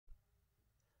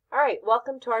right,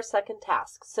 welcome to our second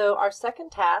task. So our second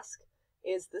task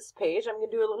is this page. I'm going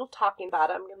to do a little talking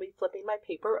about it. I'm going to be flipping my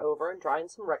paper over and drawing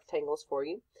some rectangles for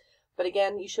you. But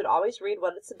again, you should always read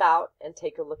what it's about and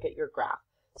take a look at your graph.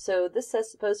 So this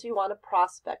says, suppose you want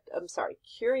to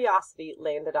Curiosity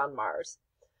landed on Mars.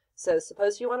 So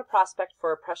suppose you want to prospect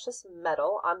for a precious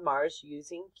metal on Mars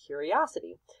using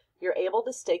Curiosity. You're able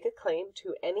to stake a claim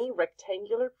to any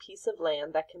rectangular piece of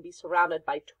land that can be surrounded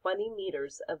by 20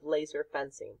 meters of laser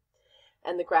fencing.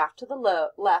 And the graph to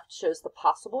the left shows the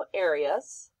possible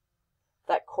areas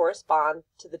that correspond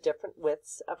to the different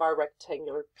widths of our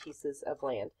rectangular pieces of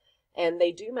land. And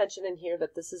they do mention in here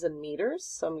that this is in meters,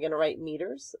 so I'm going to write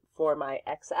meters for my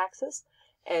x-axis.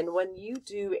 And when you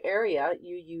do area,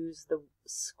 you use the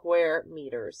square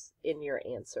meters in your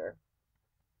answer.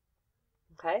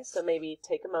 Okay, so maybe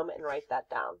take a moment and write that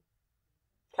down.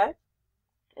 Okay?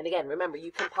 And again, remember,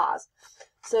 you can pause.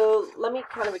 So let me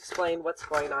kind of explain what's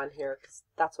going on here, because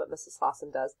that's what Mrs.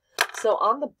 Lawson does. So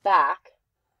on the back,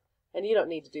 and you don't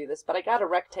need to do this, but I got a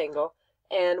rectangle,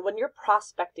 and when you're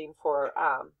prospecting for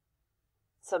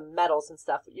some metals and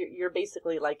stuff, you're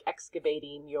basically like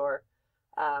excavating, you're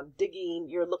digging,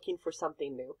 you're looking for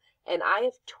something new. And I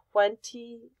have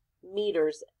 20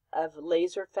 meters of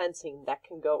laser fencing that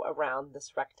can go around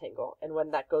this rectangle. And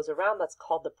when that goes around, that's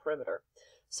called the perimeter.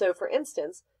 So for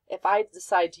instance, if I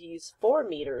decide to use 4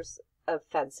 meters of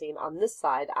fencing on this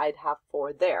side, I'd have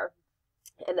 4 there.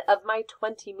 And of my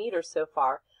 20 meters so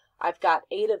far, I've got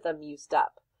 8 of them used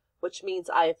up, which means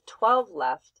I have 12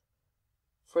 left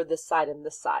for this side and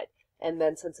this side. And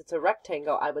then since it's a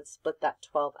rectangle, I would split that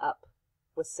 12 up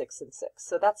with 6 and 6.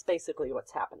 So that's basically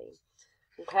what's happening.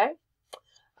 Okay?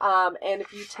 And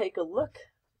if you take a look,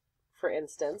 for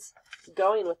instance,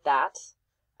 going with that,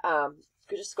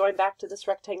 just going back to this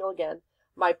rectangle again,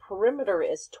 my perimeter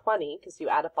is 20 because you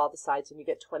add up all the sides and you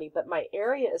get 20, but my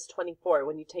area is 24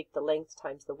 when you take the length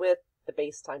times the width, the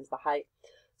base times the height.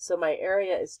 So my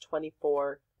area is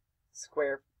 24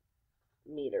 square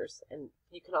meters, and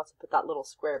you can also put that little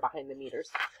square behind the meters.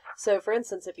 So for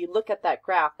instance, if you look at that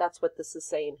graph, that's what this is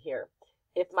saying here.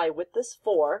 If my width is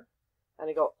 4, and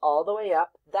I go all the way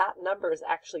up, that number is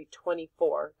actually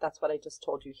 24. That's what I just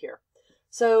told you here.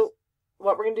 So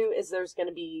what we're going to do is there's going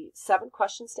to be 7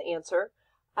 questions to answer.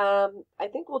 I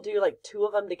think we'll do like 2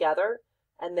 of them together,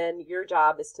 and then your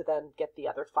job is to then get the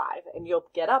other 5. And you'll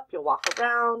get up, you'll walk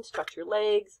around, stretch your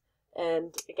legs,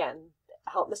 and again,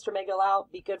 help Mr. Miguel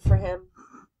out, be good for him.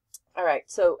 All right,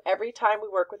 so every time we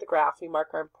work with the graph, we mark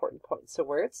our important points. So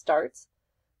where it starts,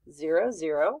 0,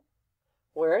 0,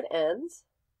 where it ends,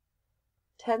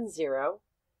 10, 0,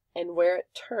 and where it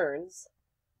turns,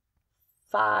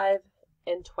 5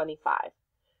 and 25.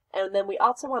 And then we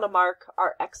also want to mark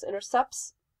our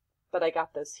x-intercepts, but I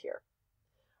got those here.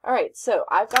 All right, so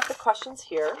I've got the questions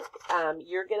here.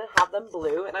 You're going to have them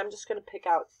blue, and I'm just going to pick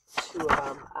out 2 of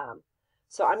them.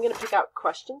 So I'm going to pick out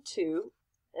question 2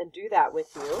 and do that with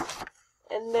you.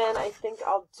 And then I think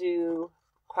I'll do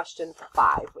question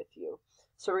 5 with you.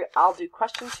 So I'll do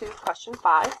question 2, question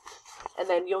 5, and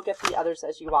then you'll get the others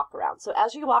as you walk around. So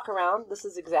as you walk around, this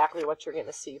is exactly what you're going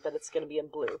to see, but it's going to be in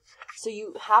blue. So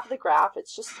you have the graph.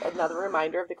 It's just another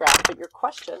reminder of the graph, but your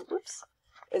question,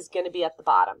 is going to be at the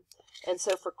bottom. And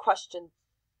so for question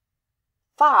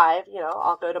 5,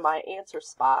 I'll go to my answer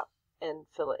spot and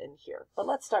fill it in here. But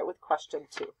let's start with question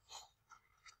 2.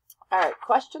 All right,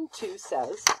 question 2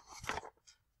 says,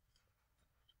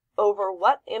 over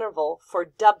what interval for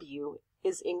W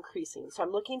is increasing? So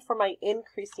I'm looking for my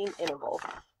increasing interval.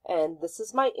 And this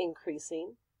is my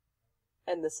increasing,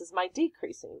 and this is my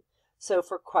decreasing. So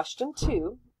for question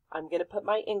 2, I'm going to put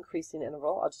my increasing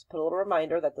interval. I'll just put a little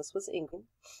reminder that this was increasing.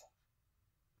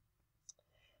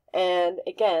 And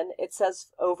again, it says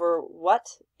over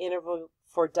what interval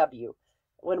for W.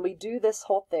 When we do this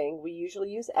whole thing, we usually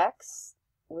use X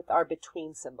with our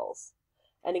between symbols.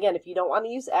 And again, if you don't want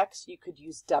to use X, you could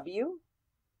use W.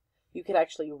 You could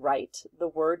actually write the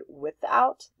word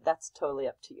without. That's totally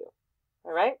up to you.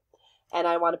 All right? And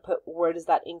I want to put where does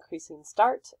that increasing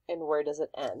start and where does it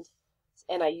end.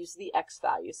 And I use the X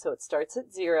value. So it starts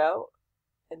at 0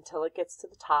 until it gets to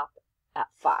the top at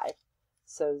 5.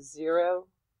 So 0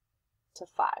 to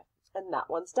 5. And that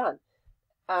one's done.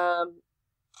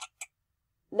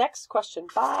 Next, question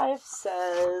 5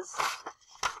 says,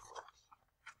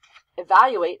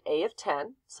 evaluate A of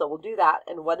 10. So we'll do that.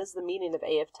 And what is the meaning of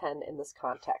A of 10 in this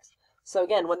context? So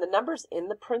again, when the number's in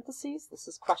the parentheses, this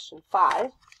is question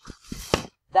 5,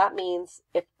 that means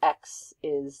if X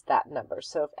is that number.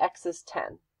 So if X is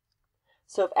 10.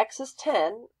 So if X is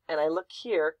 10, and I look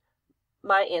here,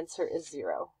 my answer is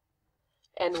 0.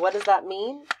 And what does that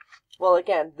mean? Well,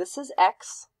 again, this is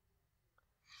X,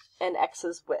 and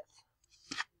x's width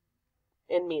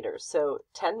in meters. So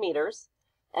 10 meters,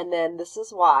 and then this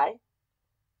is y,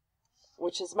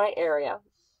 which is my area.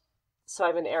 So I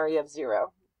have an area of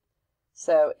 0.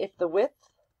 So if the width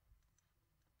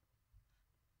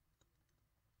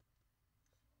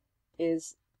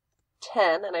is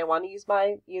 10, and I want to use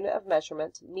my unit of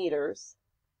measurement, meters,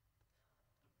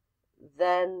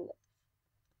 then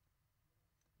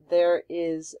there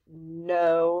is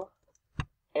no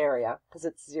area because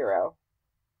it's 0.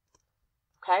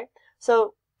 Okay,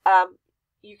 so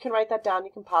you can write that down,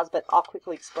 you can pause, but I'll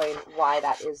quickly explain why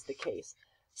that is the case.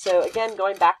 So again,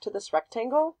 going back to this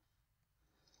rectangle,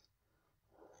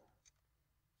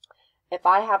 if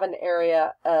I have an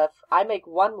area of, I make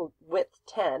one width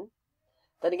 10,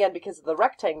 then again, because of the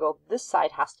rectangle, this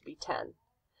side has to be 10.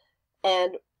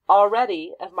 And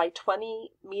already, of my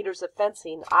 20 meters of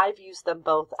fencing, I've used them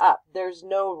both up. There's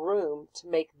no room to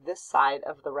make this side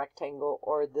of the rectangle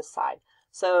or this side.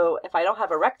 So if I don't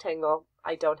have a rectangle,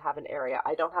 I don't have an area.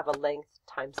 I don't have a length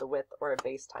times the width or a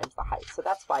base times the height. So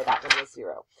that's why that one was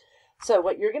 0. So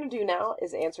what you're going to do now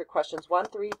is answer questions 1,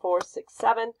 3, 4, 6,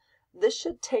 7. This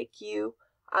should take you,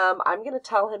 I'm going to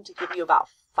tell him to give you about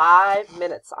 5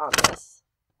 minutes on this.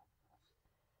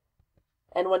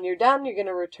 And when you're done, you're going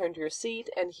to return to your seat,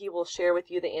 and he will share with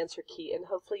you the answer key, and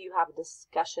hopefully you have a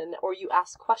discussion or you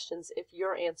ask questions if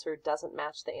your answer doesn't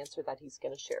match the answer that he's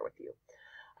going to share with you.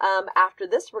 After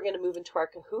this, we're going to move into our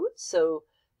Kahoot, so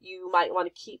you might want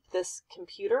to keep this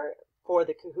computer for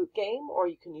the Kahoot game, or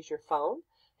you can use your phone,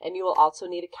 and you will also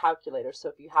need a calculator. So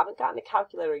if you haven't gotten a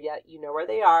calculator yet, you know where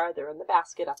they are. They're in the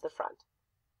basket at the front.